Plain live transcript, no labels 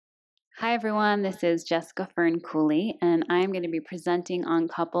Hi everyone, this is Jessica Fern Cooley, and I'm going to be presenting on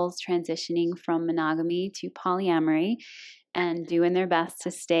couples transitioning from monogamy to polyamory and doing their best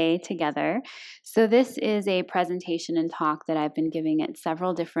to stay together. So this is a presentation and talk that I've been giving at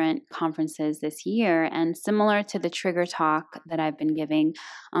several different conferences this year, and similar to the trigger talk that I've been giving,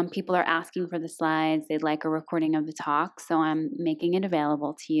 people are asking for the slides. They'd like a recording of the talk, so I'm making it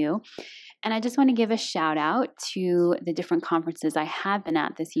available to you. And I just want to give a shout out to the different conferences I have been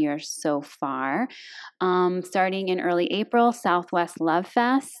at this year so far. Starting in early April, Southwest Love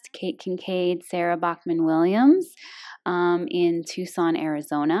Fest, Kate Kincaid, Sarah Bachman-Williams in Tucson,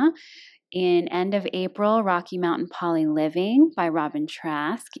 Arizona. In end of April, Rocky Mountain Poly Living by Robin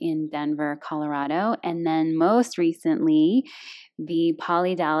Trask in Denver, Colorado. And then most recently, the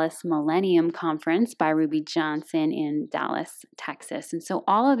Poly Dallas Millennium Conference by Ruby Johnson in Dallas, Texas. And so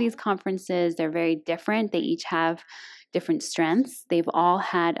all of these conferences, they're very different. They each have different strengths. They've all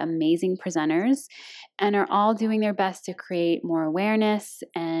had amazing presenters and are all doing their best to create more awareness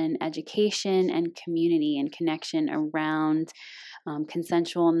and education and community and connection around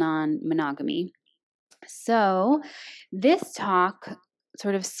consensual non-monogamy. So this talk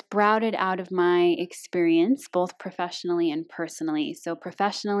sort of sprouted out of my experience, both professionally and personally. So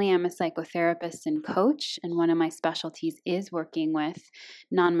professionally, I'm a psychotherapist and coach, and one of my specialties is working with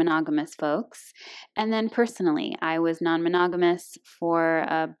non-monogamous folks. And then personally, I was non-monogamous for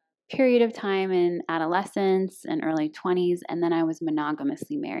a period of time in adolescence and early 20s, and then I was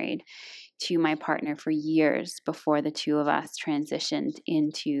monogamously married to my partner for years before the two of us transitioned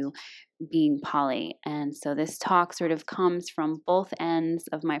into being poly. And so this talk sort of comes from both ends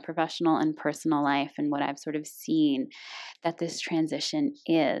of my professional and personal life and what I've sort of seen that this transition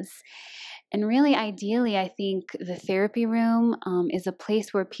is. And really, ideally, I think the therapy room is a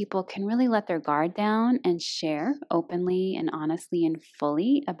place where people can really let their guard down and share openly and honestly and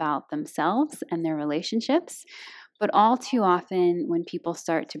fully about themselves and their relationships. But all too often, when people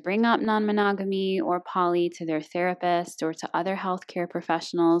start to bring up non-monogamy or poly to their therapist or to other healthcare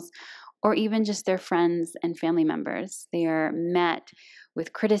professionals, or even just their friends and family members, they are met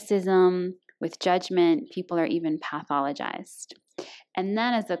with criticism, with judgment. People are even pathologized. And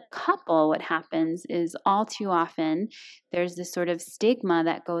then as a couple, what happens is all too often there's this sort of stigma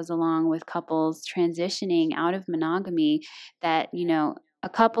that goes along with couples transitioning out of monogamy that, a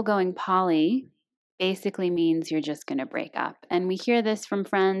couple going poly basically means you're just going to break up. And we hear this from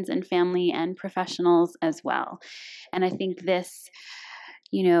friends and family and professionals as well. And I think this,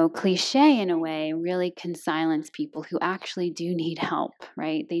 cliche in a way really can silence people who actually do need help,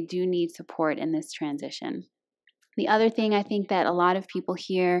 right? They do need support in this transition. The other thing I think that a lot of people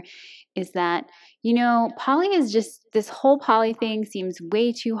hear is that, poly is just, this whole poly thing seems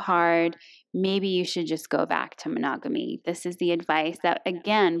way too hard. Maybe you should just go back to monogamy. This is the advice that,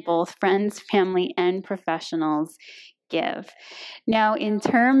 again, both friends, family, and professionals give. Now, in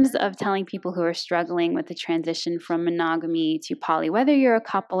terms of telling people who are struggling with the transition from monogamy to poly, whether you're a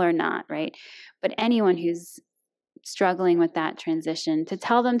couple or not, right? But anyone who's struggling with that transition, to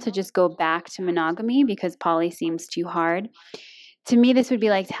tell them to just go back to monogamy because poly seems too hard. To me, this would be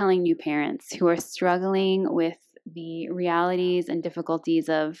like telling new parents who are struggling with the realities and difficulties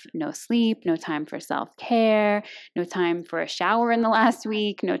of no sleep, no time for self-care, no time for a shower in the last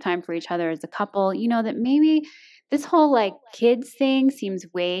week, no time for each other as a couple, that maybe this whole kids thing seems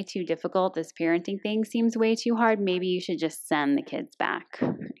way too difficult. This parenting thing seems way too hard. Maybe you should just send the kids back.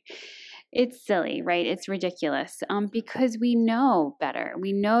 It's silly, right? It's ridiculous because we know better.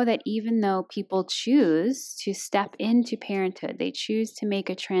 We know that even though people choose to step into parenthood, they choose to make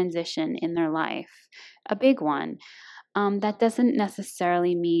a transition in their life, a big one, that doesn't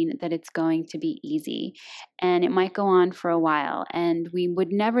necessarily mean that it's going to be easy. And it might go on for a while. And we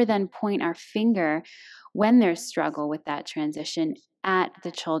would never then point our finger when there's struggle with that transition at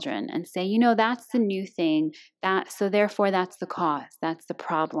the children and say, that's the new thing, so therefore that's the cause, that's the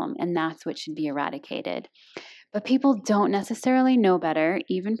problem, and that's what should be eradicated. But people don't necessarily know better,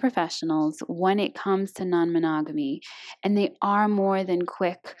 even professionals, when it comes to non-monogamy. And they are more than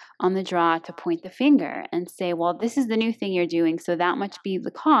quick on the draw to point the finger and say, well, this is the new thing you're doing, so that must be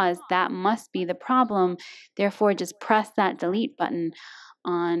the cause, that must be the problem. Therefore, just press that delete button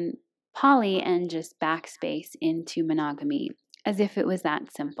on poly and just backspace into monogamy, as if it was that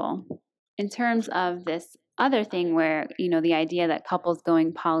simple. In terms of this other thing where, the idea that couples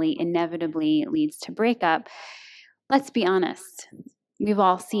going poly inevitably leads to breakup, let's be honest. We've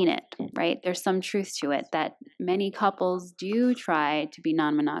all seen it, right? There's some truth to it that many couples do try to be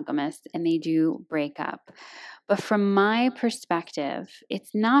non-monogamous and they do break up. But from my perspective,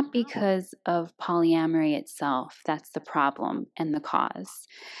 it's not because of polyamory itself that's the problem and the cause.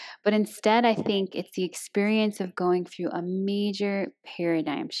 But instead, I think it's the experience of going through a major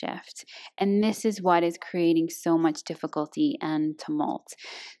paradigm shift. And this is what is creating so much difficulty and tumult.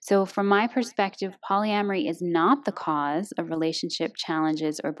 So, from my perspective, polyamory is not the cause of relationship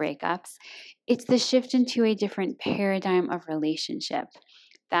challenges or breakups. It's the shift into a different paradigm of relationship.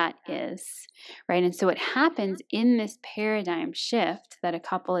 That is, right? And so what happens in this paradigm shift that a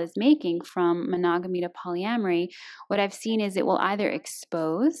couple is making from monogamy to polyamory, what I've seen is it will either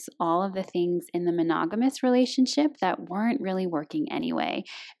expose all of the things in the monogamous relationship that weren't really working anyway,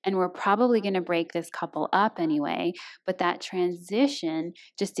 and we're probably going to break this couple up anyway, but that transition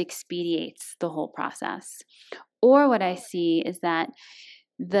just expedites the whole process. Or what I see is that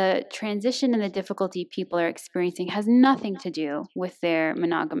the transition and the difficulty people are experiencing has nothing to do with their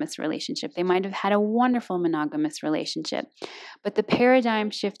monogamous relationship. They might have had a wonderful monogamous relationship, but the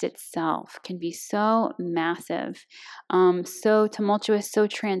paradigm shift itself can be so massive, so tumultuous, so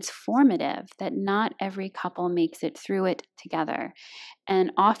transformative that not every couple makes it through it together.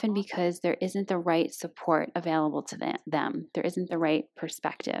 And often because there isn't the right support available to them. There isn't the right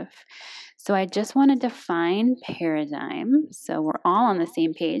perspective. So I just want to define paradigm so we're all on the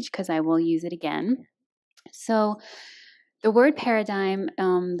same page because I will use it again. So the word paradigm,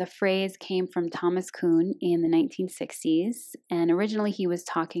 the phrase came from Thomas Kuhn in the 1960s, and originally he was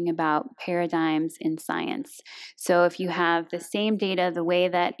talking about paradigms in science. So if you have the same data, the way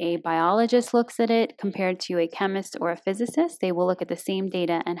that a biologist looks at it compared to a chemist or a physicist, they will look at the same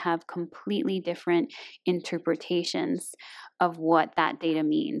data and have completely different interpretations of what that data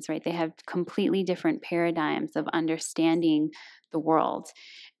means, right? They have completely different paradigms of understanding the world.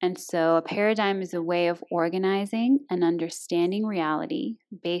 And so a paradigm is a way of organizing and understanding reality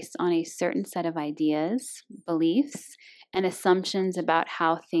based on a certain set of ideas, beliefs, and assumptions about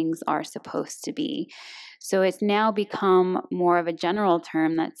how things are supposed to be. So it's now become more of a general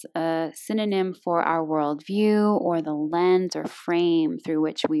term that's a synonym for our worldview or the lens or frame through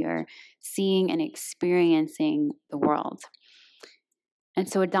which we are seeing and experiencing the world. And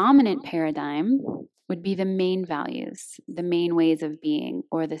so a dominant paradigm would be the main values, the main ways of being,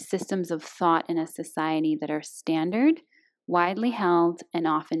 or the systems of thought in a society that are standard, widely held, and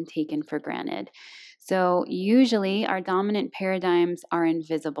often taken for granted. So usually our dominant paradigms are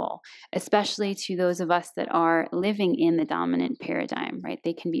invisible, especially to those of us that are living in the dominant paradigm, right?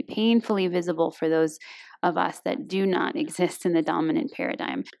 They can be painfully visible for those of us that do not exist in the dominant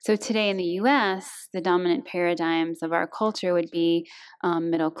paradigm. So today in the US, the dominant paradigms of our culture would be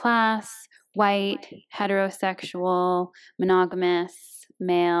middle class, white, heterosexual, monogamous,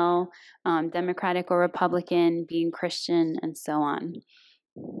 male, Democratic or Republican, being Christian, and so on.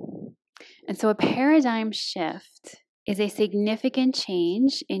 And so a paradigm shift is a significant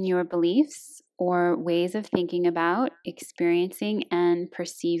change in your beliefs or ways of thinking about, experiencing, and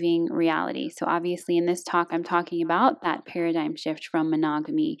perceiving reality. So obviously in this talk, I'm talking about that paradigm shift from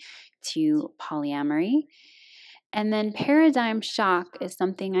monogamy to polyamory. And then paradigm shock is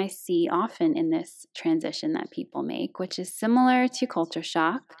something I see often in this transition that people make, which is similar to culture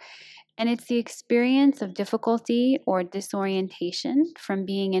shock. And it's the experience of difficulty or disorientation from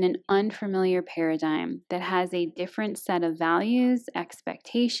being in an unfamiliar paradigm that has a different set of values,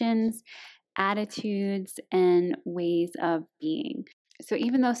 expectations, attitudes, and ways of being. So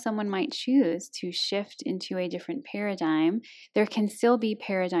even though someone might choose to shift into a different paradigm, there can still be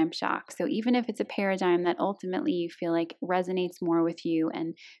paradigm shock. So even if it's a paradigm that ultimately you feel like resonates more with you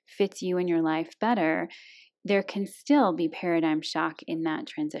and fits you in your life better, there can still be paradigm shock in that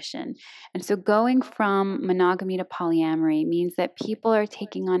transition. And so going from monogamy to polyamory means that people are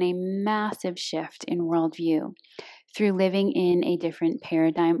taking on a massive shift in worldview through living in a different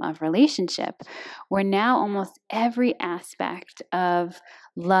paradigm of relationship, where now almost every aspect of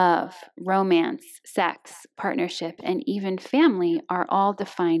love, romance, sex, partnership, and even family are all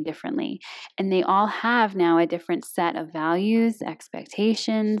defined differently. And they all have now a different set of values,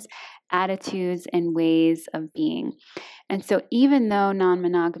 expectations, attitudes, and ways of being. And so even though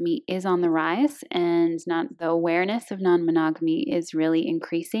non-monogamy is on the rise and the awareness of non-monogamy is really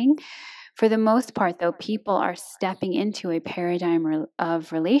increasing, for the most part, though, people are stepping into a paradigm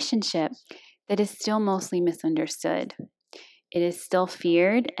of relationship that is still mostly misunderstood. It is still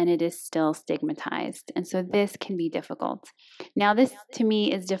feared and it is still stigmatized. And so this can be difficult. Now, this to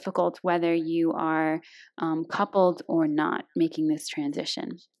me is difficult whether you are coupled or not making this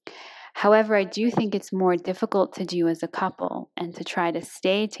transition. However, I do think it's more difficult to do as a couple and to try to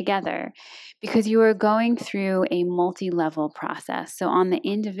stay together because you are going through a multi-level process. So on the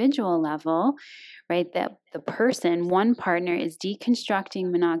individual level, right, that the person, one partner is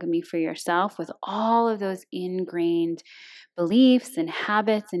deconstructing monogamy for yourself with all of those ingrained beliefs and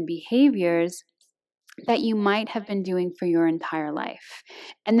habits and behaviors that you might have been doing for your entire life.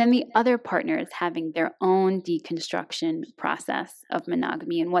 And then the other partner is having their own deconstruction process of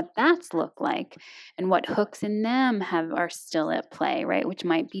monogamy and what that's looked like and what hooks in them are still at play, right? Which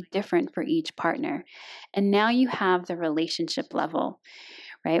might be different for each partner. And now you have the relationship level,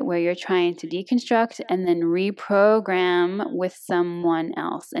 right? Where you're trying to deconstruct and then reprogram with someone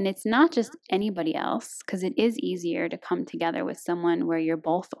else. And it's not just anybody else, because it is easier to come together with someone where you're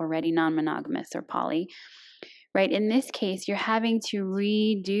both already non-monogamous or poly, right? In this case, you're having to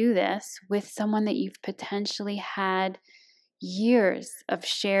redo this with someone that you've potentially had years of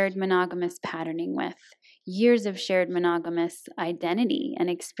shared monogamous patterning with, years of shared monogamous identity and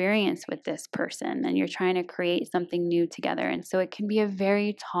experience with this person, and you're trying to create something new together. And so it can be a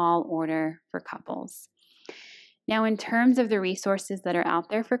very tall order for couples. Now, in terms of the resources that are out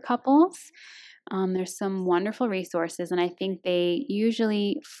there for couples, there's some wonderful resources, and I think they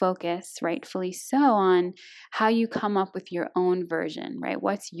usually focus, rightfully so, on how you come up with your own version, right?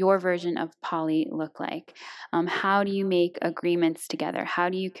 What's your version of poly look like? How do you make agreements together? How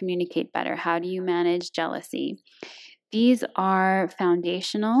do you communicate better? How do you manage jealousy? These are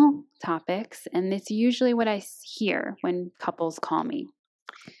foundational topics, and it's usually what I hear when couples call me.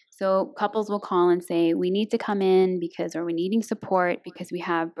 So couples will call and say, we need to come in because, or we're needing support because we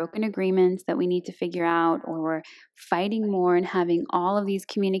have broken agreements that we need to figure out, or we're fighting more and having all of these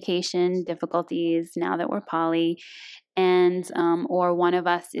communication difficulties now that we're poly, and or one of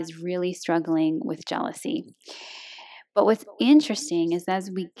us is really struggling with jealousy. But what's interesting is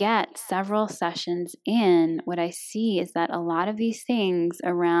as we get several sessions in, what I see is that a lot of these things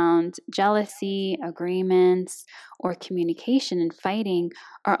around jealousy, agreements, or communication and fighting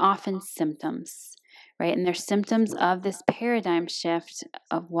are often symptoms, right? And they're symptoms of this paradigm shift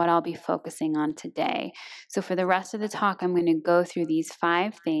of what I'll be focusing on today. So for the rest of the talk, I'm going to go through these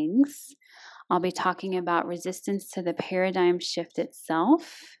 5 things. I'll be talking about resistance to the paradigm shift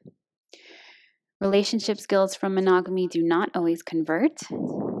itself. Relationship skills from monogamy do not always convert.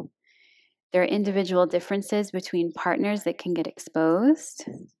 There are individual differences between partners that can get exposed.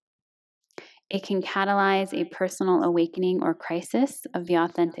 It can catalyze a personal awakening or crisis of the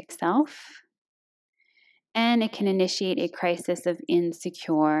authentic self. And it can initiate a crisis of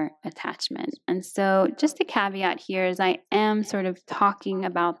insecure attachment. And so just a caveat here is I am sort of talking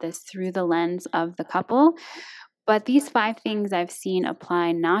about this through the lens of the couple. But these 5 things I've seen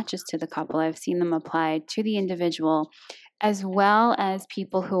apply not just to the couple, I've seen them applied to the individual, as well as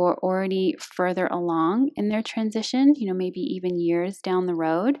people who are already further along in their transition, maybe even years down the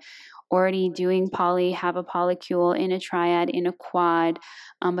road, already doing poly, have a polycule, in a triad, in a quad,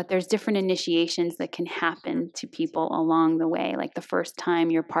 but there's different initiations that can happen to people along the way, like the first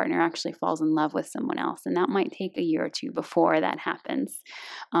time your partner actually falls in love with someone else, and that might take a year or 2 before that happens,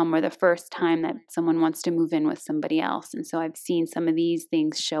 or the first time that someone wants to move in with somebody else. And so I've seen some of these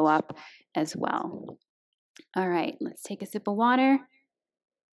things show up as well. All right, let's take a sip of water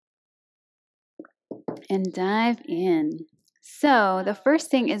and dive in. So the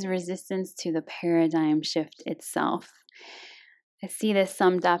first thing is resistance to the paradigm shift itself. I see this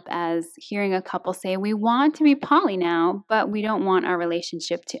summed up as hearing a couple say, we want to be poly now, but we don't want our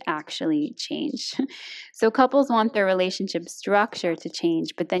relationship to actually change. So couples want their relationship structure to change,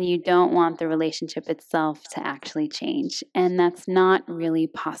 but then you don't want the relationship itself to actually change. And that's not really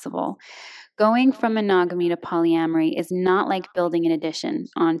possible. Going from monogamy to polyamory is not like building an addition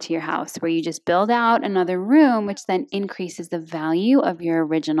onto your house where you just build out another room, which then increases the value of your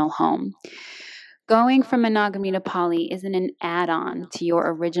original home. Going from monogamy to poly isn't an add-on to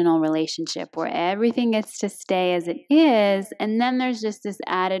your original relationship where everything gets to stay as it is, and then there's just this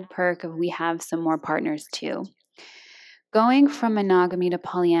added perk of we have some more partners too. Going from monogamy to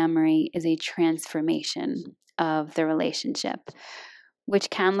polyamory is a transformation of the relationship, which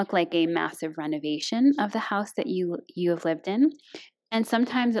can look like a massive renovation of the house that you have lived in. And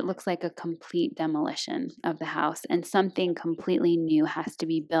sometimes it looks like a complete demolition of the house, and something completely new has to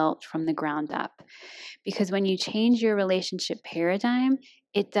be built from the ground up. Because when you change your relationship paradigm,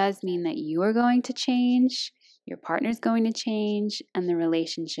 it does mean that you are going to change, your partner's going to change, and the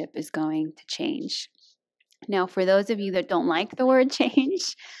relationship is going to change. Now, for those of you that don't like the word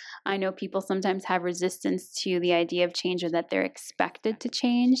change, I know people sometimes have resistance to the idea of change, or that they're expected to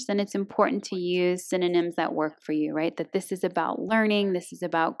change. Then it's important to use synonyms that work for you, right? That this is about learning, this is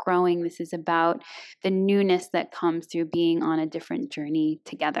about growing, this is about the newness that comes through being on a different journey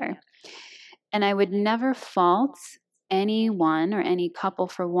together. And I would never fault anyone or any couple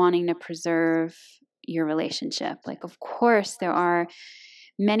for wanting to preserve your relationship. Like, of course, there are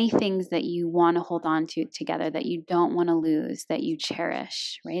many things that you want to hold on to together, that you don't want to lose, that you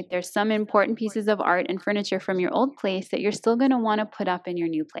cherish, right? There's some important pieces of art and furniture from your old place that you're still going to want to put up in your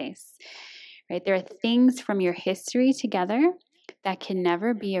new place, right? There are things from your history together that can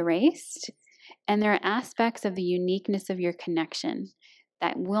never be erased. And there are aspects of the uniqueness of your connection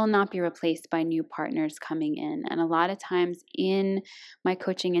that will not be replaced by new partners coming in. And a lot of times in my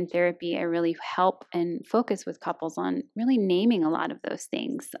coaching and therapy, I really help and focus with couples on really naming a lot of those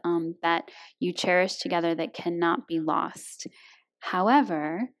things that you cherish together that cannot be lost.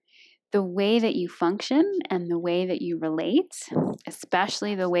 However, the way that you function and the way that you relate,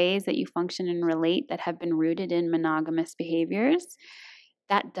 especially the ways that you function and relate that have been rooted in monogamous behaviors,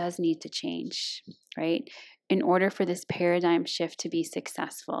 that does need to change, right? In order for this paradigm shift to be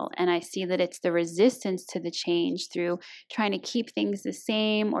successful. And I see that it's the resistance to the change through trying to keep things the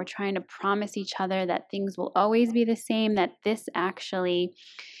same or trying to promise each other that things will always be the same, that this actually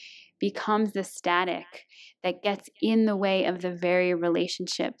becomes the static that gets in the way of the very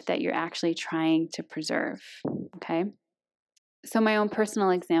relationship that you're actually trying to preserve, okay? So my own personal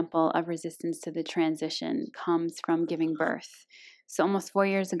example of resistance to the transition comes from giving birth. So almost 4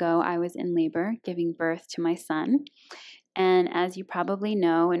 years ago, I was in labor giving birth to my son. And as you probably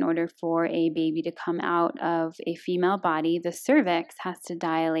know, in order for a baby to come out of a female body, the cervix has to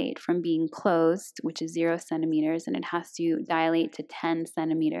dilate from being closed, which is 0 centimeters, and it has to dilate to 10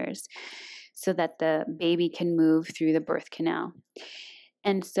 centimeters so that the baby can move through the birth canal.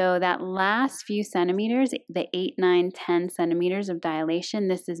 And so that last few centimeters, the 8, 9, 10 centimeters of dilation,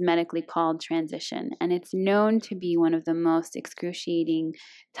 this is medically called transition. And it's known to be one of the most excruciating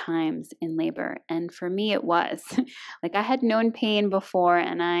times in labor. And for me, it was. Like, I had known pain before,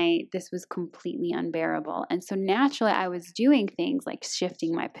 and this was completely unbearable. And so naturally, I was doing things like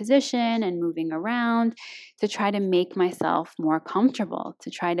shifting my position and moving around to try to make myself more comfortable,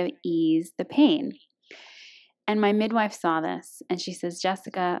 to try to ease the pain. And my midwife saw this, and she says,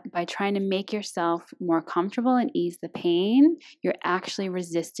 Jessica, by trying to make yourself more comfortable and ease the pain, you're actually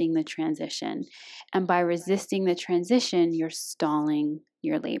resisting the transition. And by resisting the transition, you're stalling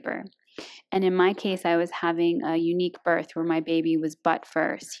your labor. And in my case, I was having a unique birth where my baby was butt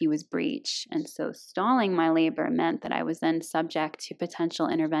first. He was breech. And so stalling my labor meant that I was then subject to potential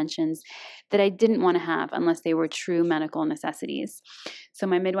interventions that I didn't want to have unless they were true medical necessities. So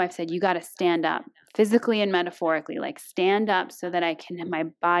my midwife said, you got to stand up physically and metaphorically, like stand up so that my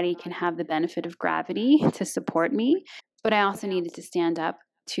body can have the benefit of gravity to support me. But I also needed to stand up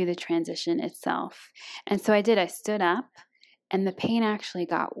to the transition itself. And so I did. I stood up. And the pain actually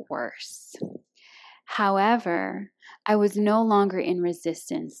got worse. However, I was no longer in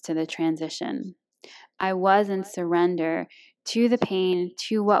resistance to the transition. I was in surrender to the pain,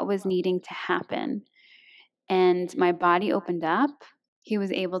 to what was needing to happen. And my body opened up. He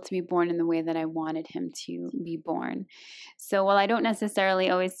was able to be born in the way that I wanted him to be born. So while I don't necessarily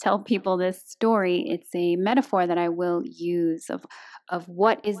always tell people this story, it's a metaphor that I will use of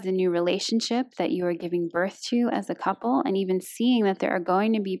what is the new relationship that you are giving birth to as a couple, and even seeing that there are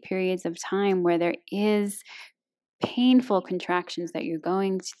going to be periods of time where there is painful contractions that you're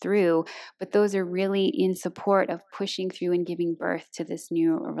going through, but those are really in support of pushing through and giving birth to this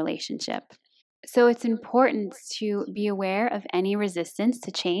new relationship. So it's important to be aware of any resistance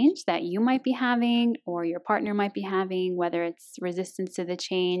to change that you might be having or your partner might be having, whether it's resistance to the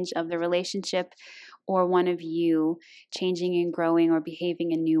change of the relationship or one of you changing and growing or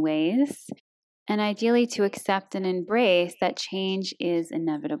behaving in new ways. And ideally to accept and embrace that change is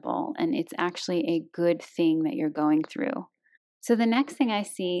inevitable and it's actually a good thing that you're going through. So the next thing I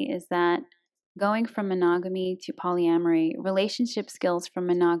see is that going from monogamy to polyamory, relationship skills from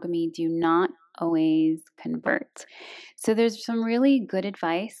monogamy do not always convert. So there's some really good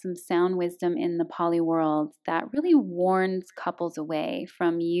advice, some sound wisdom in the poly world that really warns couples away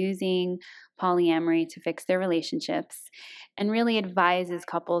from using polyamory to fix their relationships, and really advises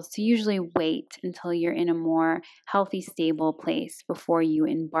couples to usually wait until you're in a more healthy, stable place before you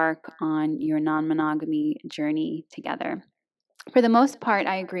embark on your non-monogamy journey together. For the most part,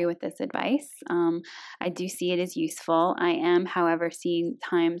 I agree with this advice. I do see it as useful. I am, however, seeing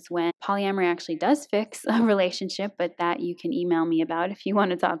times when polyamory actually does fix a relationship, but that you can email me about if you want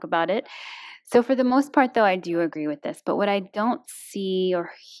to talk about it. So for the most part, though, I do agree with this. But what I don't see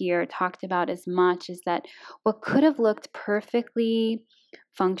or hear talked about as much is that what could have looked perfectly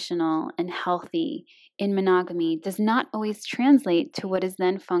functional and healthy in monogamy does not always translate to what is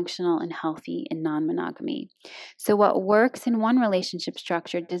then functional and healthy in non-monogamy. So what works in one relationship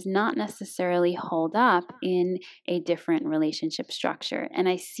structure does not necessarily hold up in a different relationship structure. And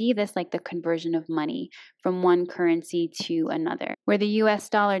I see this like the conversion of money from one currency to another, where the US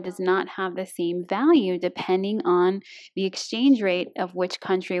dollar does not have the same value depending on the exchange rate of which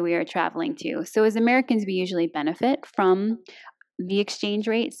country we are traveling to. So as Americans, we usually benefit from the exchange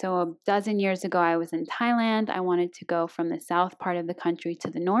rate. So a dozen years ago, I was in Thailand. I wanted to go from the south part of the country to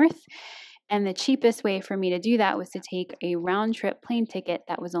the north. And the cheapest way for me to do that was to take a round trip plane ticket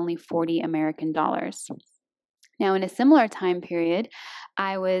that was only 40 American dollars. Now, in a similar time period,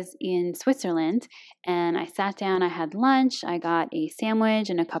 I was in Switzerland and I sat down, I had lunch, I got a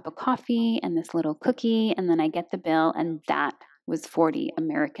sandwich and a cup of coffee and this little cookie, and then I get the bill, and that was 40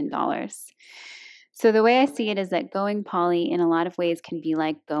 American dollars. So the way I see it is that going poly in a lot of ways can be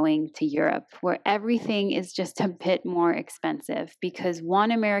like going to Europe, where everything is just a bit more expensive because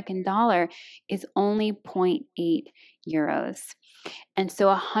 $1 is only 0.8 euros. And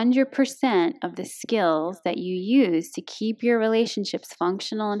so 100% of the skills that you use to keep your relationships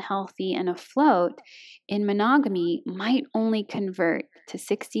functional and healthy and afloat in monogamy might only convert to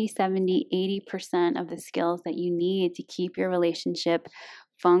 60, 70, 80% of the skills that you need to keep your relationship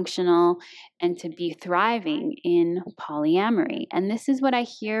functional and to be thriving in polyamory. And this is what I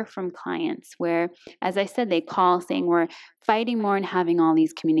hear from clients where, as I said, they call saying we're fighting more and having all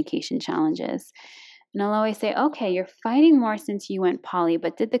these communication challenges. And I'll always say, okay, you're fighting more since you went poly,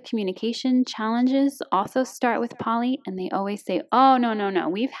 but did the communication challenges also start with poly? And they always say, oh, no.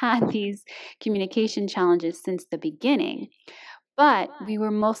 We've had these communication challenges since the beginning, but we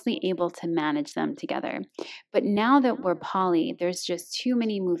were mostly able to manage them together. But now that we're poly, there's just too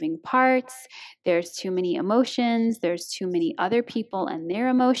many moving parts. There's too many emotions. There's too many other people and their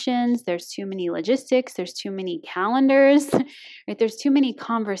emotions. There's too many logistics. There's too many calendars. Right? There's too many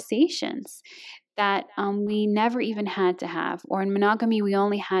conversations that we never even had to have. Or in monogamy, we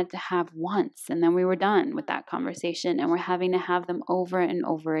only had to have once, and then we were done with that conversation, and we're having to have them over and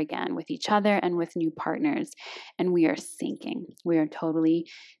over again with each other and with new partners, and we are sinking. We are totally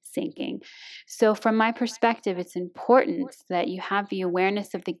sinking. So from my perspective, it's important that you have the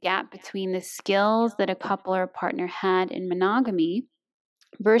awareness of the gap between the skills that a couple or a partner had in monogamy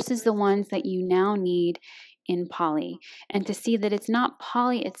versus the ones that you now need in poly, and to see that it's not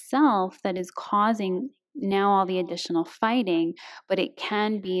poly itself that is causing now all the additional fighting, but it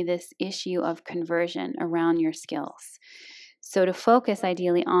can be this issue of conversion around your skills. So to focus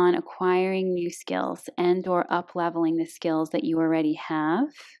ideally on acquiring new skills and or up-leveling the skills that you already have,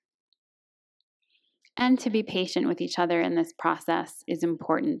 and to be patient with each other in this process is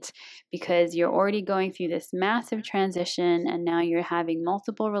important because you're already going through this massive transition, and now you're having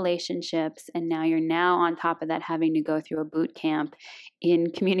multiple relationships, and now you're on top of that having to go through a boot camp in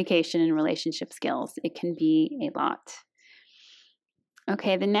communication and relationship skills. It can be a lot.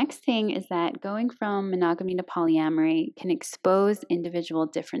 Okay, the next thing is that going from monogamy to polyamory can expose individual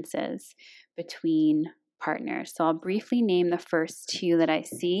differences between partners. So I'll briefly name the first two that I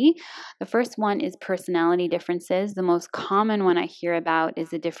see. The first one is personality differences. The most common one I hear about is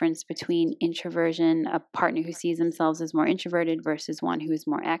the difference between introversion, a partner who sees themselves as more introverted versus one who is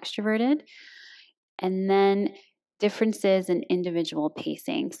more extroverted. And then differences in individual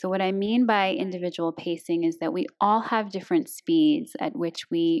pacing. So what I mean by individual pacing is that we all have different speeds at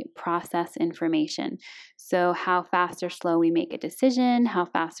which we process information. So how fast or slow we make a decision, how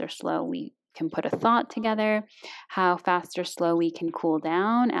fast or slow we can put a thought together, how fast or slow we can cool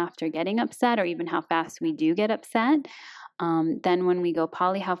down after getting upset, or even how fast we do get upset. Then when we go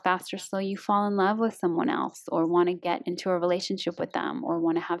poly, how fast or slow you fall in love with someone else or want to get into a relationship with them or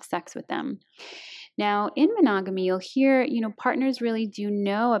want to have sex with them. Now, in monogamy, you'll hear, partners really do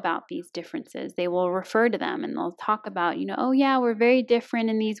know about these differences. They will refer to them and they'll talk about, oh yeah, we're very different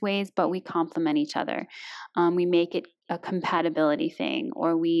in these ways, but we complement each other. We make it a compatibility thing,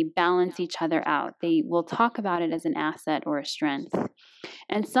 or we balance each other out. They will talk about it as an asset or a strength.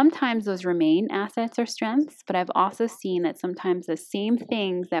 And sometimes those remain assets or strengths, but I've also seen that sometimes the same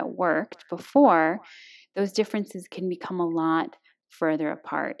things that worked before, those differences can become a lot further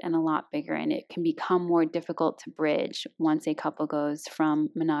apart and a lot bigger, and it can become more difficult to bridge once a couple goes from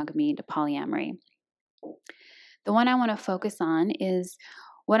monogamy to polyamory. The one I want to focus on is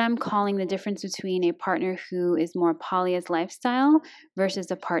what I'm calling the difference between a partner who is more poly as lifestyle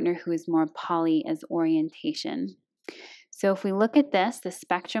versus a partner who is more poly as orientation. So if we look at this, the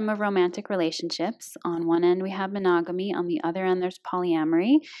spectrum of romantic relationships, on one end we have monogamy, on the other end there's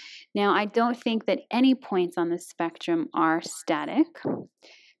polyamory. Now, I don't think that any points on the spectrum are static.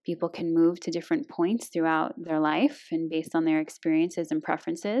 People can move to different points throughout their life and based on their experiences and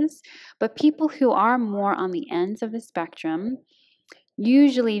preferences. But people who are more on the ends of the spectrum,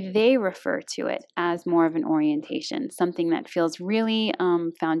 usually they refer to it as more of an orientation, something that feels really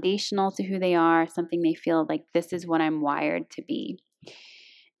foundational to who they are, something they feel like this is what I'm wired to be.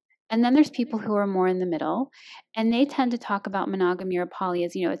 And then there's people who are more in the middle, and they tend to talk about monogamy or poly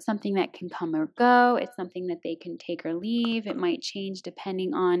as, it's something that can come or go. It's something that they can take or leave. It might change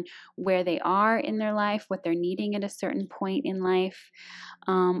depending on where they are in their life, what they're needing at a certain point in life,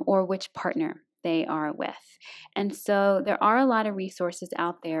 or which partner they are with. And so there are a lot of resources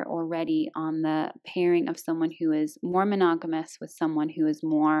out there already on the pairing of someone who is more monogamous with someone who is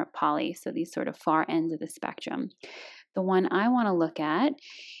more poly, so these sort of far ends of the spectrum. The one I want to look at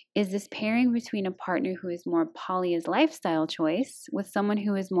is this pairing between a partner who is more poly as lifestyle choice with someone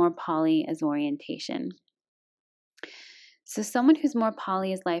who is more poly as orientation. So someone who's more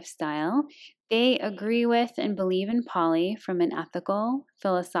poly as lifestyle, they agree with and believe in poly from an ethical,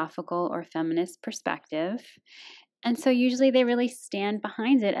 philosophical, or feminist perspective. And so usually they really stand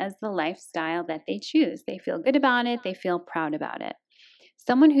behind it as the lifestyle that they choose. They feel good about it. They feel proud about it.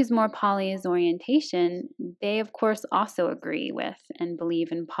 Someone who's more poly as orientation, they of course also agree with and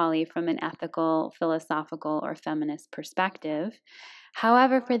believe in poly from an ethical, philosophical, or feminist perspective.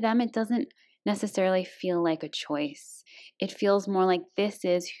 However, for them, it doesn't necessarily feel like a choice. It feels more like this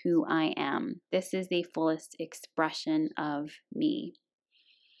is who I am. This is the fullest expression of me.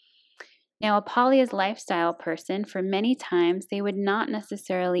 Now, a poly as lifestyle person, for many times, they would not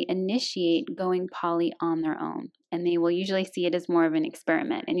necessarily initiate going poly on their own. And they will usually see it as more of an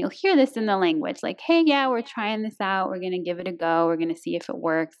experiment. And you'll hear this in the language, like, hey, yeah, we're trying this out. We're going to give it a go. We're going to see if it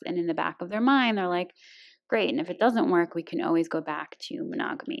works. And in the back of their mind, they're like, great. And if it doesn't work, we can always go back to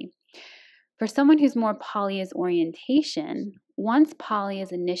monogamy. For someone who's more poly as orientation, once poly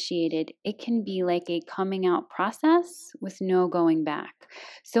is initiated, it can be like a coming out process with no going back.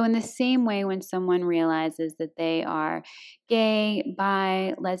 So in the same way, when someone realizes that they are gay,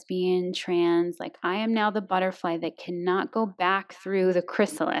 bi, lesbian, trans, like I am now the butterfly that cannot go back through the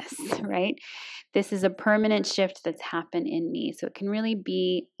chrysalis, right? This is a permanent shift that's happened in me. So it can really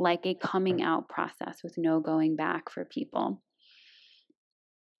be like a coming out process with no going back for people.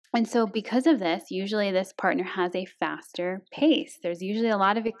 And so because of this, usually this partner has a faster pace. There's usually a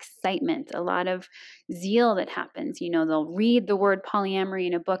lot of excitement, a lot of zeal that happens. They'll read the word polyamory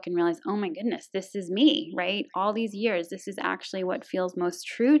in a book and realize, oh my goodness, this is me, right? All these years, this is actually what feels most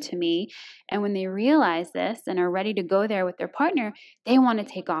true to me. And when they realize this and are ready to go there with their partner, they want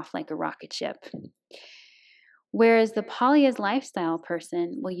to take off like a rocket ship. Whereas the poly as lifestyle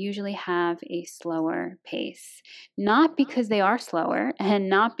person will usually have a slower pace, not because they are slower and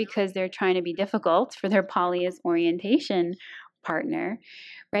not because they're trying to be difficult for their poly as orientation partner,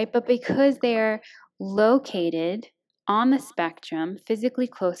 right? But because they're located on the spectrum physically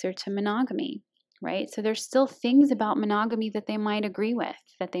closer to monogamy, right? So there's still things about monogamy that they might agree with,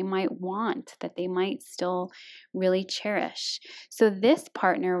 that they might want, that they might still really cherish. So this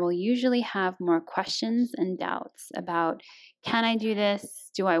partner will usually have more questions and doubts about, can I do this?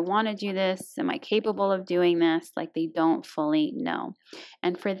 Do I want to do this? Am I capable of doing this? Like they don't fully know.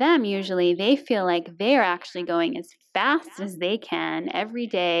 And for them, usually they feel like they're actually going as fast as they can every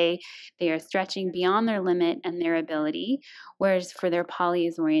day. They are stretching beyond their limit and their ability. Whereas for their poly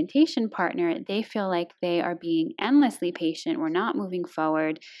as orientation partner, they feel like they are being endlessly patient. We're not moving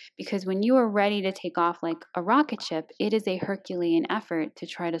forward because when you are ready to take off like a rocket ship, it is a Herculean effort to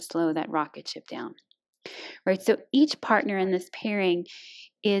try to slow that rocket ship down. Right? So each partner in this pairing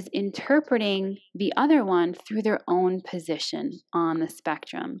is interpreting the other one through their own position on the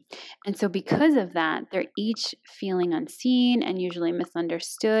spectrum. And so because of that, they're each feeling unseen and usually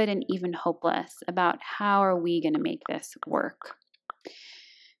misunderstood and even hopeless about how are we going to make this work.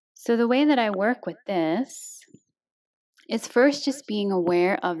 So the way that I work with this is first just being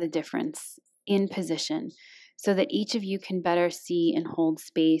aware of the difference in position, so that each of you can better see and hold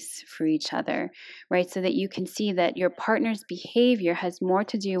space for each other, right? So that you can see that your partner's behavior has more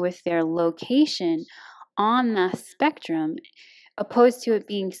to do with their location on the spectrum, opposed to it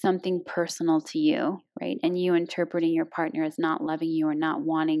being something personal to you, right? And you interpreting your partner as not loving you or not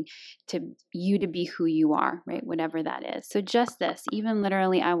wanting you to be who you are, right? Whatever that is. So just this, even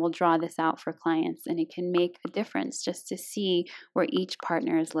literally, I will draw this out for clients, and it can make a difference just to see where each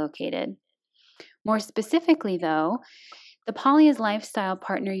partner is located. More specifically, though, the poly as lifestyle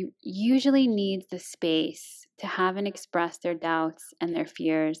partner usually needs the space to have and express their doubts and their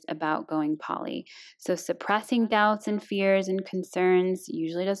fears about going poly. So suppressing doubts and fears and concerns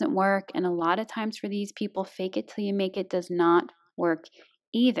usually doesn't work. And a lot of times for these people, fake it till you make it does not work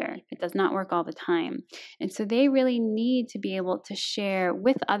either. It does not work all the time. And so they really need to be able to share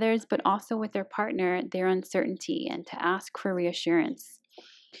with others, but also with their partner, their uncertainty and to ask for reassurance.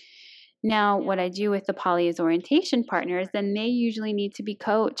 Now, what I do with the poly's orientation partners, then they usually need to be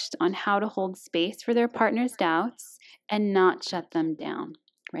coached on how to hold space for their partner's doubts and not shut them down,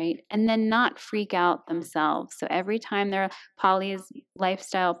 right? And then not freak out themselves. So every time their poly's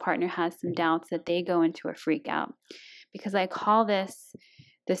lifestyle partner has some doubts, that they go into a freak out. Because I call this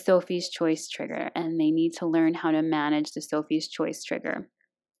the Sophie's Choice trigger, and they need to learn how to manage the Sophie's Choice trigger.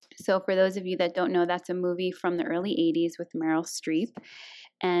 So for those of you that don't know, that's a movie from the early 80s with Meryl Streep.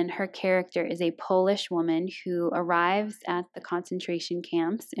 And her character is a Polish woman who arrives at the concentration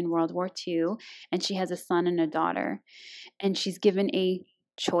camps in World War II, and she has a son and a daughter. And she's given a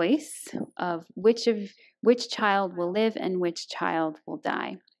choice of which child will live and which child will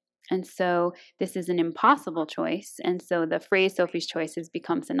die. And so this is an impossible choice. And so the phrase Sophie's Choice has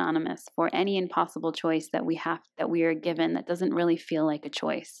become synonymous for any impossible choice that we are given that doesn't really feel like a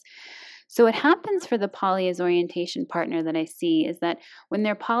choice. So what happens for the poly's orientation partner that I see is that when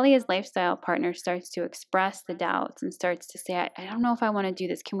their poly's lifestyle partner starts to express the doubts and starts to say, I don't know if I want to do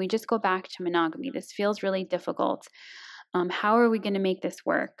this. Can we just go back to monogamy? This feels really difficult. How are we going to make this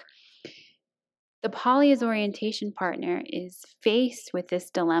work? The poly's orientation partner is faced with this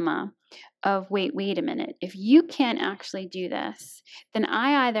dilemma of, wait a minute. If you can't actually do this, then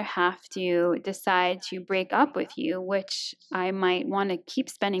I either have to decide to break up with you, which I might want to keep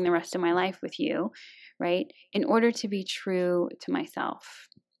spending the rest of my life with you, right, in order to be true to myself.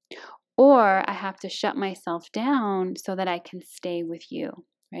 Or I have to shut myself down so that I can stay with you.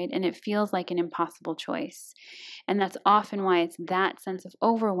 Right? And it feels like an impossible choice. And that's often why it's that sense of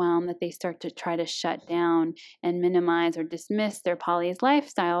overwhelm that they start to try to shut down and minimize or dismiss their poly's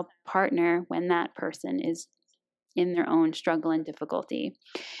lifestyle partner when that person is in their own struggle and difficulty.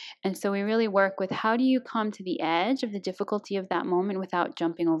 And so we really work with, how do you come to the edge of the difficulty of that moment without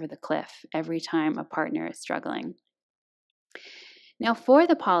jumping over the cliff every time a partner is struggling? Now, for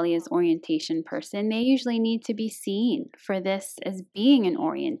the poly's orientation person, they usually need to be seen for this as being an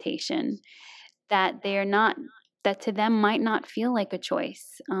orientation, that they are not, that to them might not feel like a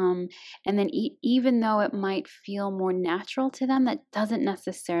choice. And then even though it might feel more natural to them, that doesn't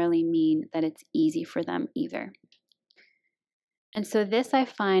necessarily mean that it's easy for them either. And so this, I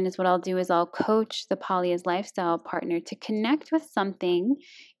find, is what I'll do is I'll coach the poly's lifestyle partner to connect with something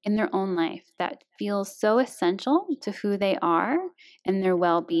in their own life that feels so essential to who they are and their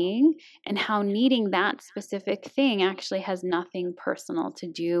well-being, and how needing that specific thing actually has nothing personal to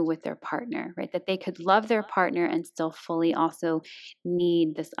do with their partner, right? That they could love their partner and still fully also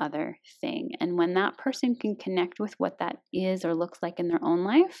need this other thing. And when that person can connect with what that is or looks like in their own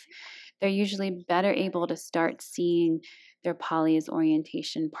life, they're usually better able to start seeing their poly's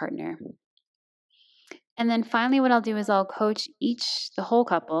orientation partner. And then finally, what I'll do is I'll coach the whole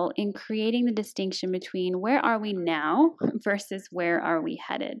couple in creating the distinction between where are we now versus where are we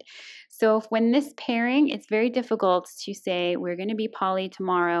headed. So when this pairing, it's very difficult to say we're going to be poly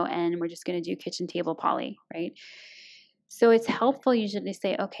tomorrow and we're just going to do kitchen table poly, right? So it's helpful usually to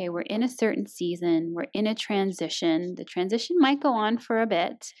say, okay, we're in a certain season, we're in a transition. The transition might go on for a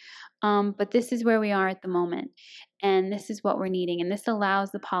bit, but this is where we are at the moment. And this is what we're needing. And this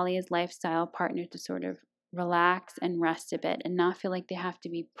allows the poly's lifestyle partner to sort of relax and rest a bit and not feel like they have to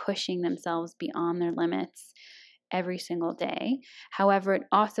be pushing themselves beyond their limits every single day. However, it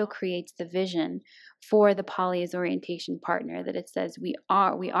also creates the vision for the poly's orientation partner that it says we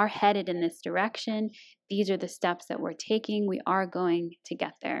are headed in this direction. These are the steps that we're taking. We are going to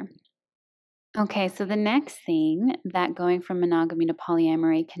get there. Okay, so the next thing that going from monogamy to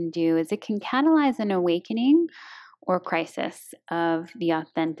polyamory can do is it can catalyze an awakening or crisis of the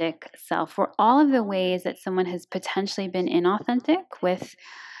authentic self, for all of the ways that someone has potentially been inauthentic with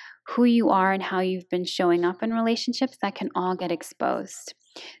who you are and how you've been showing up in relationships, that can all get exposed.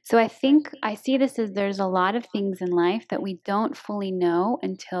 So I think I see this as there's a lot of things in life that we don't fully know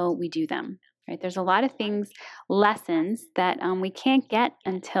until we do them. Right? There's a lot of things, lessons that we can't get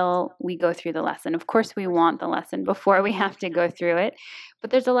until we go through the lesson. Of course, we want the lesson before we have to go through it,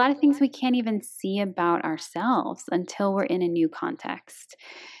 but there's a lot of things we can't even see about ourselves until we're in a new context.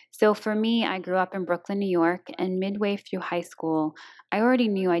 So for me, I grew up in Brooklyn, New York, and midway through high school, I already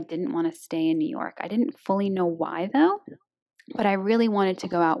knew I didn't want to stay in New York. I didn't fully know why, though. but I really wanted to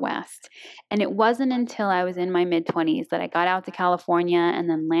go out west. And it wasn't until I was in my mid-20s that I got out to California and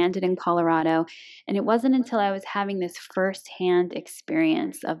then landed in Colorado. And it wasn't until I was having this firsthand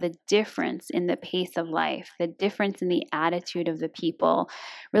experience of the difference in the pace of life, the difference in the attitude of the people,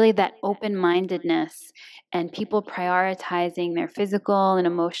 really that open-mindedness and people prioritizing their physical and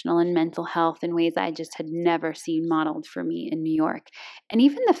emotional and mental health in ways I just had never seen modeled for me in New York. And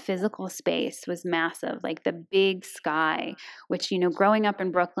even the physical space was massive, like the big sky, which, growing up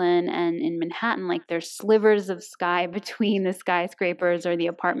in Brooklyn and in Manhattan, like there's slivers of sky between the skyscrapers or the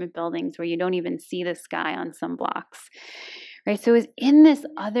apartment buildings where you don't even see the sky on some blocks, right? So it was in this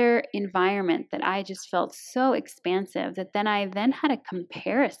other environment that I just felt so expansive that I had a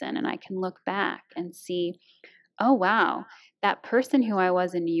comparison, and I can look back and see, oh, wow, that person who I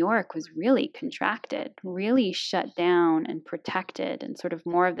was in New York was really contracted, really shut down and protected, and sort of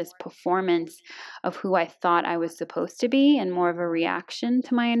more of this performance of who I thought I was supposed to be and more of a reaction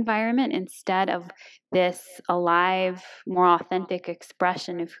to my environment instead of this alive, more authentic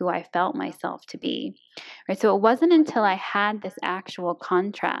expression of who I felt myself to be. Right? So it wasn't until I had this actual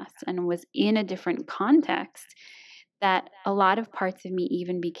contrast and was in a different context that a lot of parts of me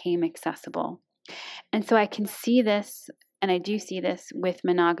even became accessible. And so I can see this, and I do see this with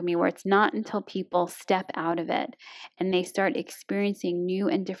monogamy, where it's not until people step out of it and they start experiencing new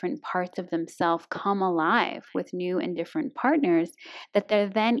and different parts of themselves come alive with new and different partners that they're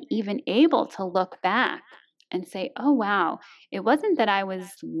then even able to look back and say, oh, wow, it wasn't that I was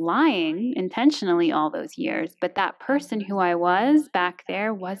lying intentionally all those years, but that person who I was back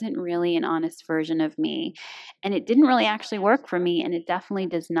there wasn't really an honest version of me. And it didn't really actually work for me, and it definitely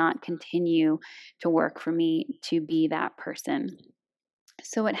does not continue to work for me to be that person.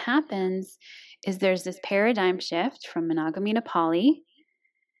 So what happens is there's this paradigm shift from monogamy to poly,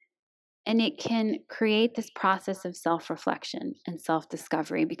 and it can create this process of self-reflection and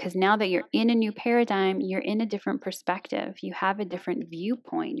self-discovery, because now that you're in a new paradigm, you're in a different perspective. You have a different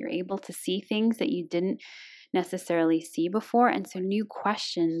viewpoint. You're able to see things that you didn't necessarily see before, and so new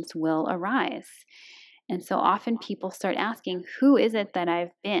questions will arise. And so often people start asking, who is it that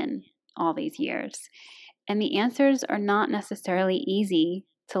I've been all these years? And the answers are not necessarily easy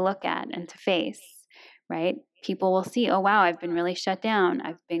to look at and to face, right? People will see, oh, wow, I've been really shut down.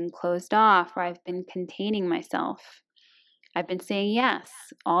 I've been closed off, or I've been containing myself. I've been saying yes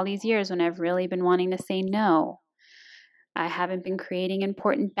all these years when I've really been wanting to say no. I haven't been creating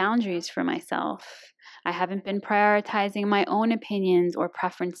important boundaries for myself. I haven't been prioritizing my own opinions or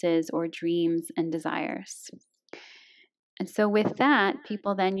preferences or dreams and desires. And so with that,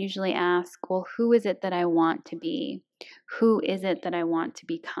 people then usually ask, well, who is it that I want to be? Who is it that I want to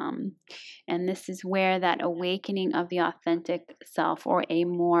become? And this is where that awakening of the authentic self, or a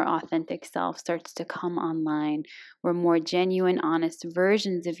more authentic self, starts to come online, where more genuine, honest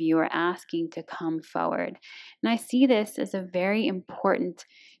versions of you are asking to come forward. And I see this as a very important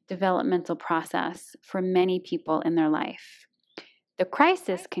developmental process for many people in their life. The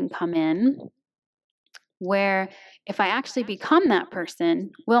crisis can come in where, if I actually become that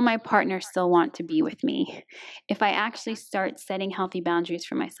person, will my partner still want to be with me? If I actually start setting healthy boundaries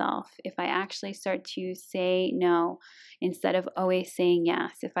for myself, if I actually start to say no instead of always saying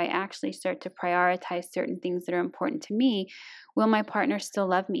yes, if I actually start to prioritize certain things that are important to me, will my partner still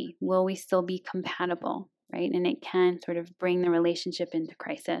love me? Will we still be compatible, right? And it can sort of bring the relationship into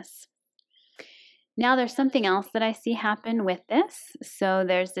crisis. Now, there's something else that I see happen with this. So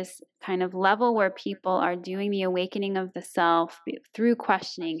there's this kind of level where people are doing the awakening of the self through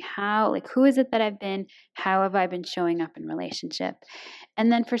questioning who is it that I've been? How have I been showing up in relationship?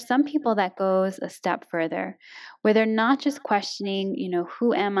 And then for some people that goes a step further, where they're not just questioning,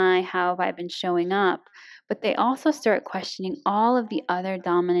 who am I? How have I been showing up? But they also start questioning all of the other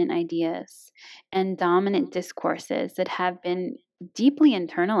dominant ideas and dominant discourses that have been deeply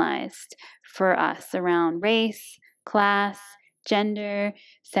internalized for us around race, class, gender,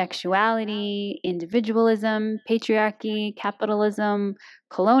 sexuality, individualism, patriarchy, capitalism,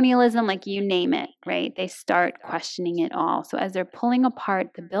 colonialism, like you name it, right? They start questioning it all. So as they're pulling apart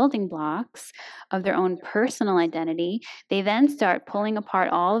the building blocks of their own personal identity, they then start pulling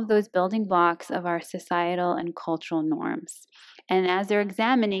apart all of those building blocks of our societal and cultural norms. And as they're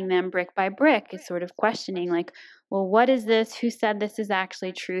examining them brick by brick, it's sort of questioning well, what is this? Who said this is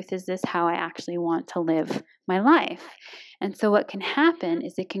actually truth? Is this how I actually want to live my life? And so what can happen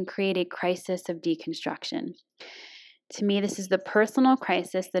is it can create a crisis of deconstruction. To me, this is the personal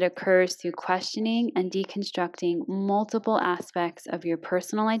crisis that occurs through questioning and deconstructing multiple aspects of your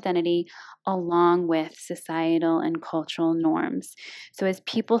personal identity along with societal and cultural norms. So as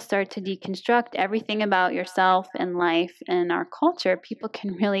people start to deconstruct everything about yourself and life and our culture, people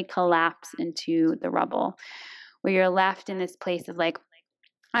can really collapse into the rubble, where you're left in this place of like,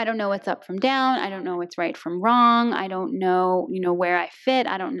 I don't know what's up from down. I don't know what's right from wrong. I don't know, where I fit.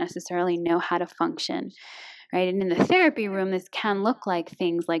 I don't necessarily know how to function. Right? And in the therapy room, this can look like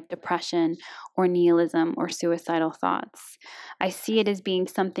things like depression or nihilism or suicidal thoughts. I see it as being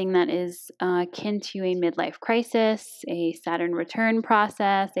something that is akin to a midlife crisis, a Saturn return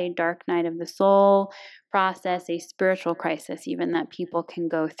process, a dark night of the soul process, a spiritual crisis even that people can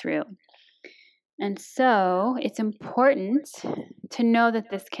go through. And so it's important to know that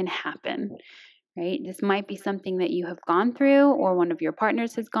this can happen. Right? This might be something that you have gone through or one of your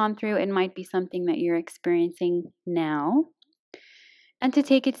partners has gone through. It might be something that you're experiencing now. And to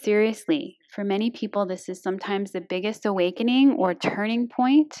take it seriously. For many people, this is sometimes the biggest awakening or turning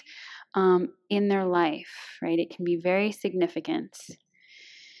point in their life, right? It can be very significant.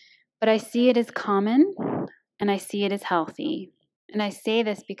 But I see it as common and I see it as healthy. And I say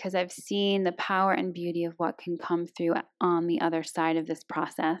this because I've seen the power and beauty of what can come through on the other side of this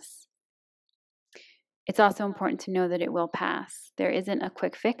process. It's also important to know that it will pass. There isn't a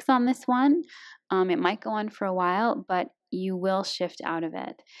quick fix on this one. It might go on for a while, but you will shift out of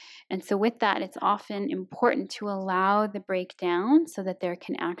it. And so with that, it's often important to allow the breakdown so that there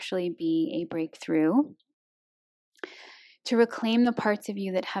can actually be a breakthrough. To reclaim the parts of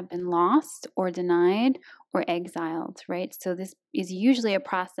you that have been lost or denied or exiled, right? So this is usually a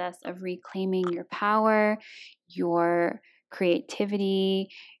process of reclaiming your power, your creativity,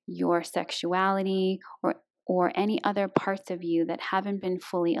 your sexuality, or any other parts of you that haven't been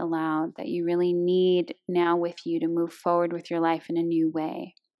fully allowed, that you really need now with you to move forward with your life in a new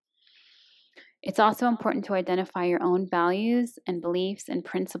way. It's also important to identify your own values and beliefs and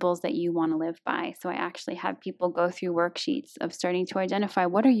principles that you want to live by. So I actually have people go through worksheets of starting to identify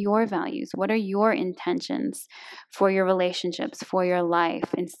what are your values, what are your intentions for your relationships, for your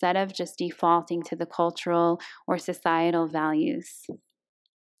life, instead of just defaulting to the cultural or societal values.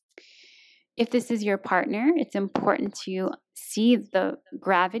 If this is your partner, it's important to see the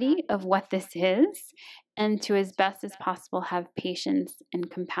gravity of what this is and to, as best as possible, have patience and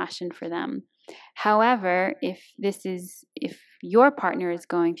compassion for them. However, if your partner is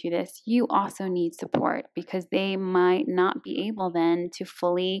going through this, you also need support because they might not be able then to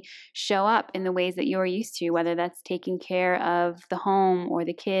fully show up in the ways that you're used to, whether that's taking care of the home or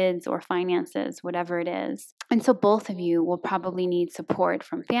the kids or finances, whatever it is. And so both of you will probably need support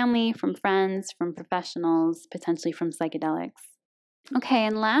from family, from friends, from professionals, potentially from psychedelics. Okay,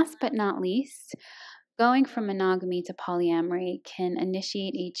 and last but not least, going from monogamy to polyamory can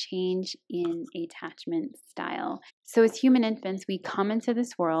initiate a change in attachment style. So as human infants, we come into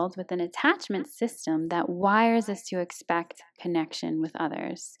this world with an attachment system that wires us to expect connection with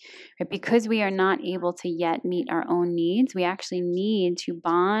others. Right? Because we are not able to yet meet our own needs, we actually need to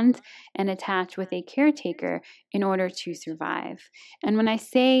bond and attach with a caretaker in order to survive. And when I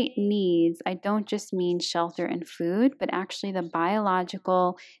say needs, I don't just mean shelter and food, but actually the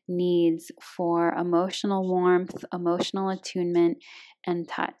biological needs for emotional warmth, emotional attunement, and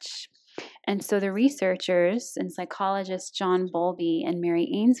touch. And so the researchers and psychologists John Bowlby and Mary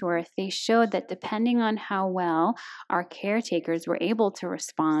Ainsworth, they showed that depending on how well our caretakers were able to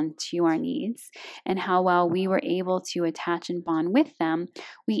respond to our needs and how well we were able to attach and bond with them,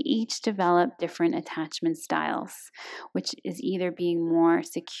 we each developed different attachment styles, which is either being more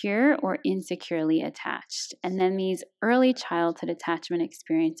secure or insecurely attached. And then these early childhood attachment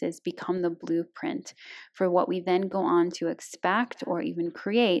experiences become the blueprint for what we then go on to expect or even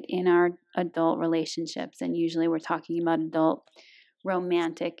create in our adult relationships. And usually we're talking about adult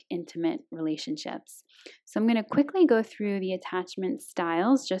romantic, intimate relationships. So I'm going to quickly go through the attachment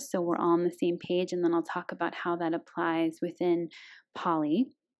styles just so we're all on the same page, and then I'll talk about how that applies within poly.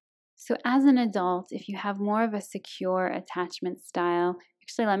 So as an adult, if you have more of a secure attachment style,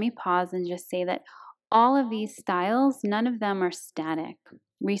 actually let me pause and just say that all of these styles, none of them are static.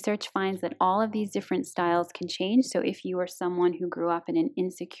 Research finds that all of these different styles can change. So if you are someone who grew up in an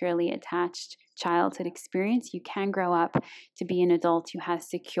insecurely attached childhood experience, you can grow up to be an adult who has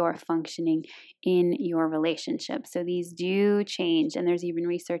secure functioning in your relationship. So these do change. And there's even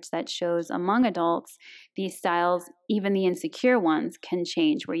research that shows among adults, these styles, even the insecure ones, can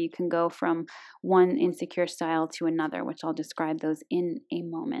change, where you can go from one insecure style to another, which I'll describe those in a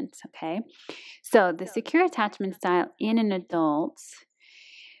moment. Okay. So the secure attachment style in an adult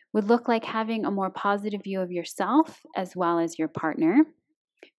would look like having a more positive view of yourself as well as your partner,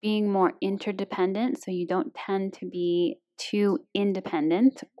 being more interdependent, so you don't tend to be too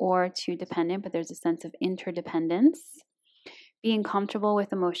independent or too dependent, but there's a sense of interdependence, being comfortable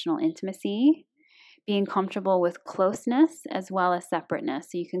with emotional intimacy, being comfortable with closeness as well as separateness.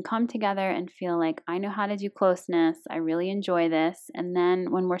 So you can come together and feel like, I know how to do closeness, I really enjoy this, and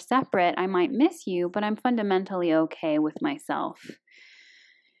then when we're separate, I might miss you, but I'm fundamentally okay with myself.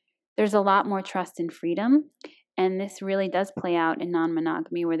 There's a lot more trust and freedom, and this really does play out in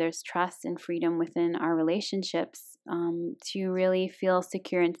non-monogamy, where there's trust and freedom within our relationships to really feel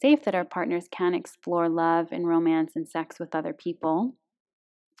secure and safe that our partners can explore love and romance and sex with other people.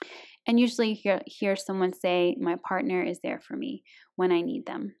 And usually hear someone say, my partner is there for me when I need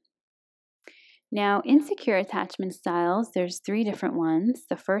them. Now, insecure attachment styles, there's 3 different ones.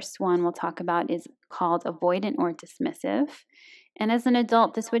 The first one we'll talk about is called avoidant or dismissive. And as an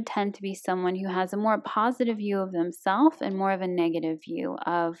adult, this would tend to be someone who has a more positive view of themselves and more of a negative view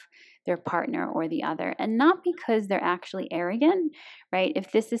of their partner or the other. And not because they're actually arrogant, right?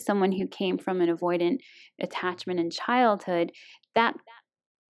 If this is someone who came from an avoidant attachment in childhood, that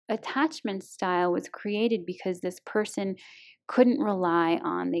attachment style was created because this person couldn't rely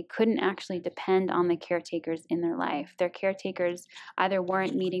on, they couldn't actually depend on the caretakers in their life. Their caretakers either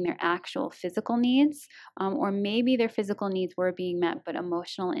weren't meeting their actual physical needs, or maybe their physical needs were being met, but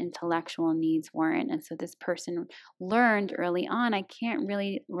emotional, intellectual needs weren't. And so this person learned early on, I can't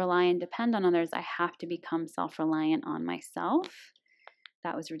really rely and depend on others. I have to become self-reliant on myself.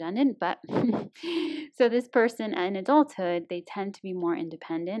 That was redundant, but so this person in adulthood, they tend to be more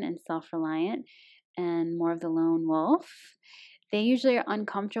independent and self-reliant and more of the lone wolf. They usually are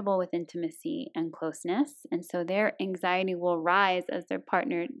uncomfortable with intimacy and closeness, and so their anxiety will rise as their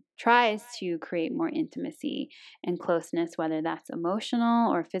partner tries to create more intimacy and closeness, whether that's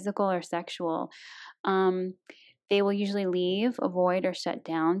emotional or physical or sexual. They will usually leave, avoid, or shut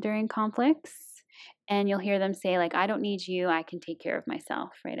down during conflicts. And you'll hear them say, like, I don't need you, I can take care of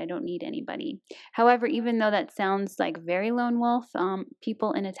myself, right? I don't need anybody. However, even though that sounds like very lone wolf,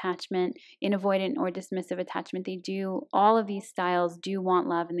 people in attachment, in avoidant or dismissive attachment, all of these styles do want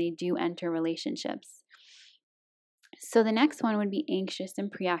love and they do enter relationships. So the next one would be anxious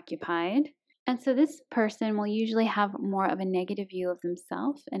and preoccupied. And so this person will usually have more of a negative view of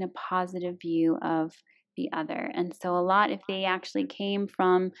themselves and a positive view of the other. And so a lot, if they actually came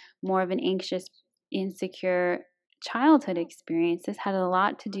from more of an anxious, insecure childhood experience, this had a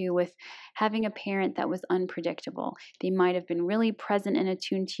lot to do with having a parent that was unpredictable. They might have been really present and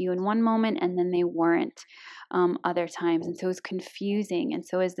attuned to you in one moment, and then they weren't other times. And so it was confusing. And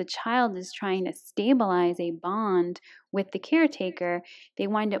so as the child is trying to stabilize a bond with the caretaker, they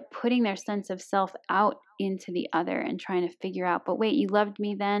wind up putting their sense of self out into the other and trying to figure out, but wait, you loved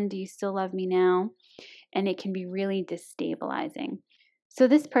me then? Do you still love me now? And it can be really destabilizing. So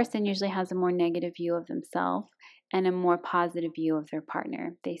this person usually has a more negative view of themselves and a more positive view of their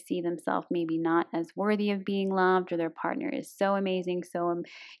partner. They see themselves maybe not as worthy of being loved, or their partner is so amazing, so,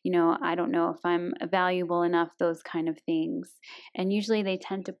 I don't know if I'm valuable enough, those kind of things. And usually they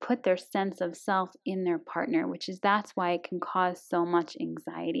tend to put their sense of self in their partner, that's why it can cause so much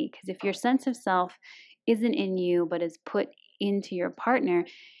anxiety. Because if your sense of self isn't in you, but is put into your partner,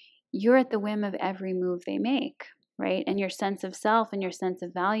 you're at the whim of every move they make, right? And your sense of self and your sense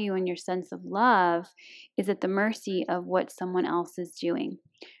of value and your sense of love is at the mercy of what someone else is doing,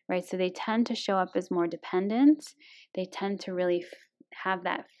 right? So they tend to show up as more dependent. They tend to really have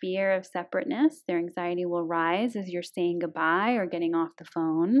that fear of separateness. Their anxiety will rise as you're saying goodbye or getting off the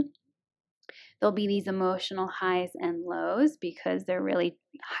phone. There'll be these emotional highs and lows because they're really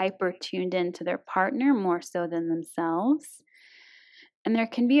hyper tuned into their partner more so than themselves. And there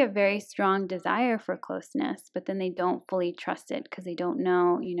can be a very strong desire for closeness, but then they don't fully trust it because they don't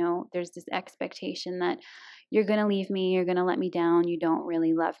know, there's this expectation that you're going to leave me, you're going to let me down, you don't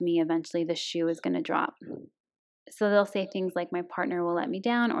really love me, eventually the shoe is going to drop. So they'll say things like, my partner will let me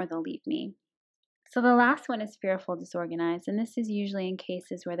down, or they'll leave me. So the last one is fearful disorganized, and this is usually in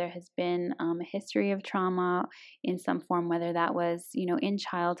cases where there has been a history of trauma in some form, whether that was, in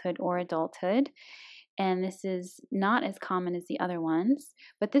childhood or adulthood. And this is not as common as the other ones,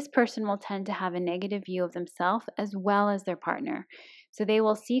 but this person will tend to have a negative view of themselves as well as their partner. So they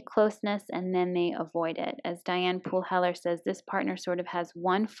will see closeness and then they avoid it. As Diane Poole-Heller says, this partner sort of has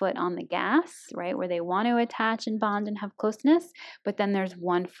one foot on the gas, right, where they want to attach and bond and have closeness, but then there's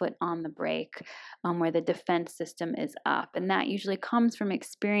one foot on the brake, where the defense system is up. And that usually comes from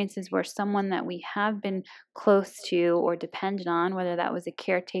experiences where someone that we have been close to or dependent on, whether that was a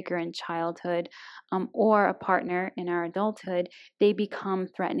caretaker in childhood or a partner in our adulthood, they become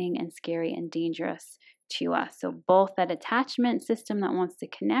threatening and scary and dangerous to us. So both that attachment system that wants to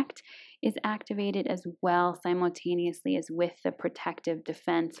connect is activated as well simultaneously as with the protective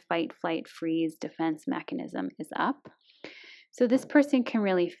defense, fight, flight, freeze defense mechanism is up. So this person can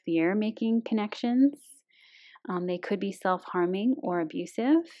really fear making connections. They could be self-harming or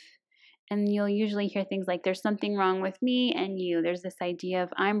abusive. And you'll usually hear things like, there's something wrong with me and you. There's this idea of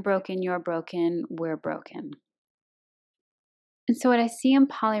I'm broken, you're broken, we're broken. And so what I see in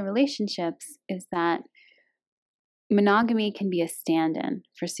poly relationships is that monogamy can be a stand-in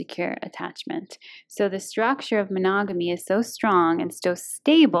for secure attachment. So the structure of monogamy is so strong and so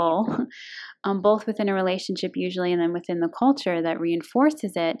stable, both within a relationship usually and then within the culture that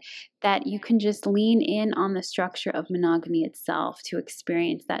reinforces it, that you can just lean in on the structure of monogamy itself to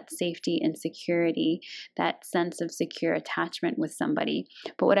experience that safety and security, that sense of secure attachment with somebody.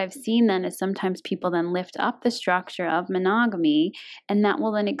 But what I've seen then is sometimes people then lift up the structure of monogamy, and that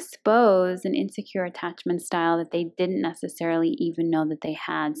will then expose an insecure attachment style that they didn't necessarily even know that they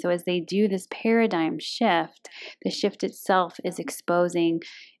had. So as they do this paradigm shift, the shift itself is exposing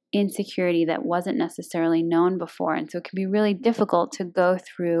insecurity that wasn't necessarily known before. And so it can be really difficult to go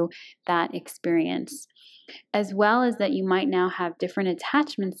through that experience, as well as that you might now have different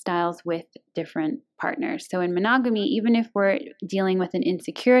attachment styles with different partners. So in monogamy, even if we're dealing with an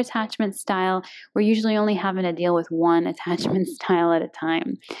insecure attachment style, we're usually only having to deal with one attachment style at a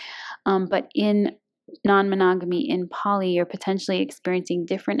time. But in non-monogamy, in poly, you're potentially experiencing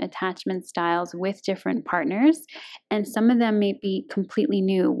different attachment styles with different partners, and some of them may be completely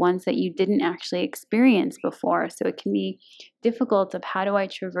new, ones that you didn't actually experience before. So it can be difficult of how do I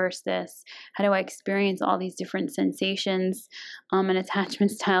traverse this? How do I experience all these different sensations and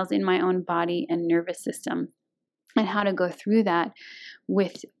attachment styles in my own body and nervous system, and how to go through that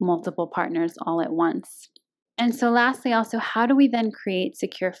with multiple partners all at once. And so lastly, also, how do we then create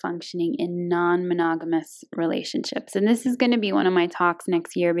secure functioning in non-monogamous relationships? And this is going to be one of my talks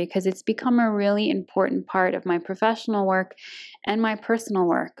next year because it's become a really important part of my professional work and my personal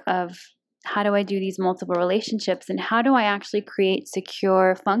work of how do I do these multiple relationships and how do I actually create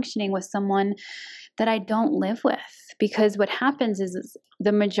secure functioning with someone that I don't live with? Because what happens is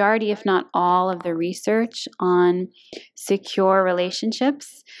the majority, if not all, of the research on secure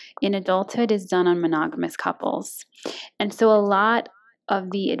relationships in adulthood is done on monogamous couples. And so a lot of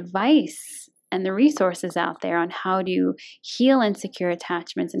the advice and the resources out there on how to heal insecure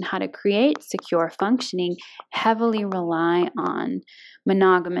attachments and how to create secure functioning heavily rely on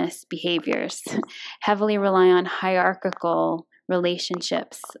monogamous behaviors, heavily rely on hierarchical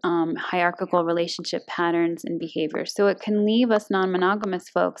relationships, hierarchical relationship patterns and behaviors. So it can leave us non-monogamous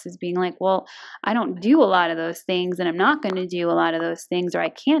folks as being like, well, I don't do a lot of those things and I'm not going to do a lot of those things, or I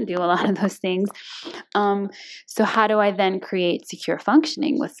can't do a lot of those things. So how do I then create secure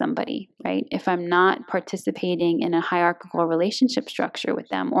functioning with somebody, right? If I'm not participating in a hierarchical relationship structure with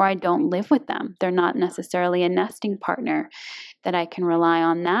them, or I don't live with them, they're not necessarily a nesting partner that I can rely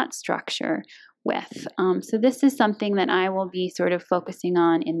on that structure with. So this is something that I will be sort of focusing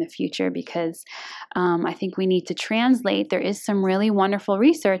on in the future because I think we need to translate. There is some really wonderful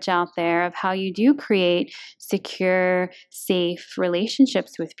research out there of how you do create secure, safe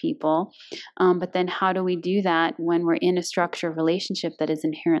relationships with people. But then how do we do that when we're in a structure of relationship that is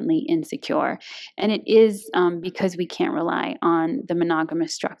inherently insecure? And it is because we can't rely on the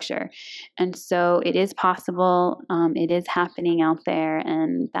monogamous structure. And so it is possible. It is happening out there.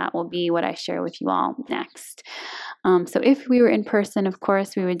 And that will be what I share with you all next. So if we were in person, of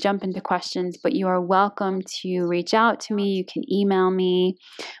course, we would jump into questions, but you are welcome to reach out to me. You can email me.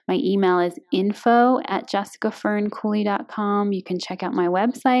 My email is info@jessicaferncooley.com. You can check out my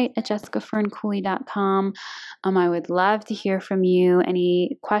website at jessicaferncooley.com. I would love to hear from you.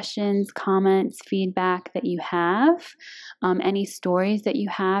 Any questions, comments, feedback that you have, any stories that you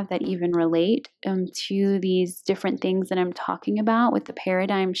have that even relate to these different things that I'm talking about with the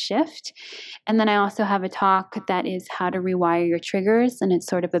paradigm shift. And then I also have a talk that is how to rewire your triggers, and it's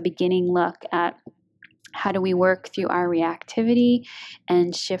sort of a beginning look at how do we work through our reactivity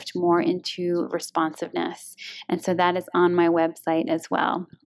and shift more into responsiveness. And so that is on my website as well.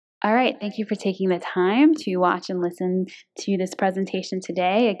 All right, thank you for taking the time to watch and listen to this presentation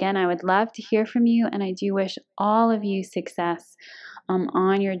today. Again, I would love to hear from you, and I do wish all of you success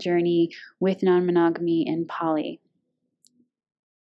on your journey with non-monogamy and poly.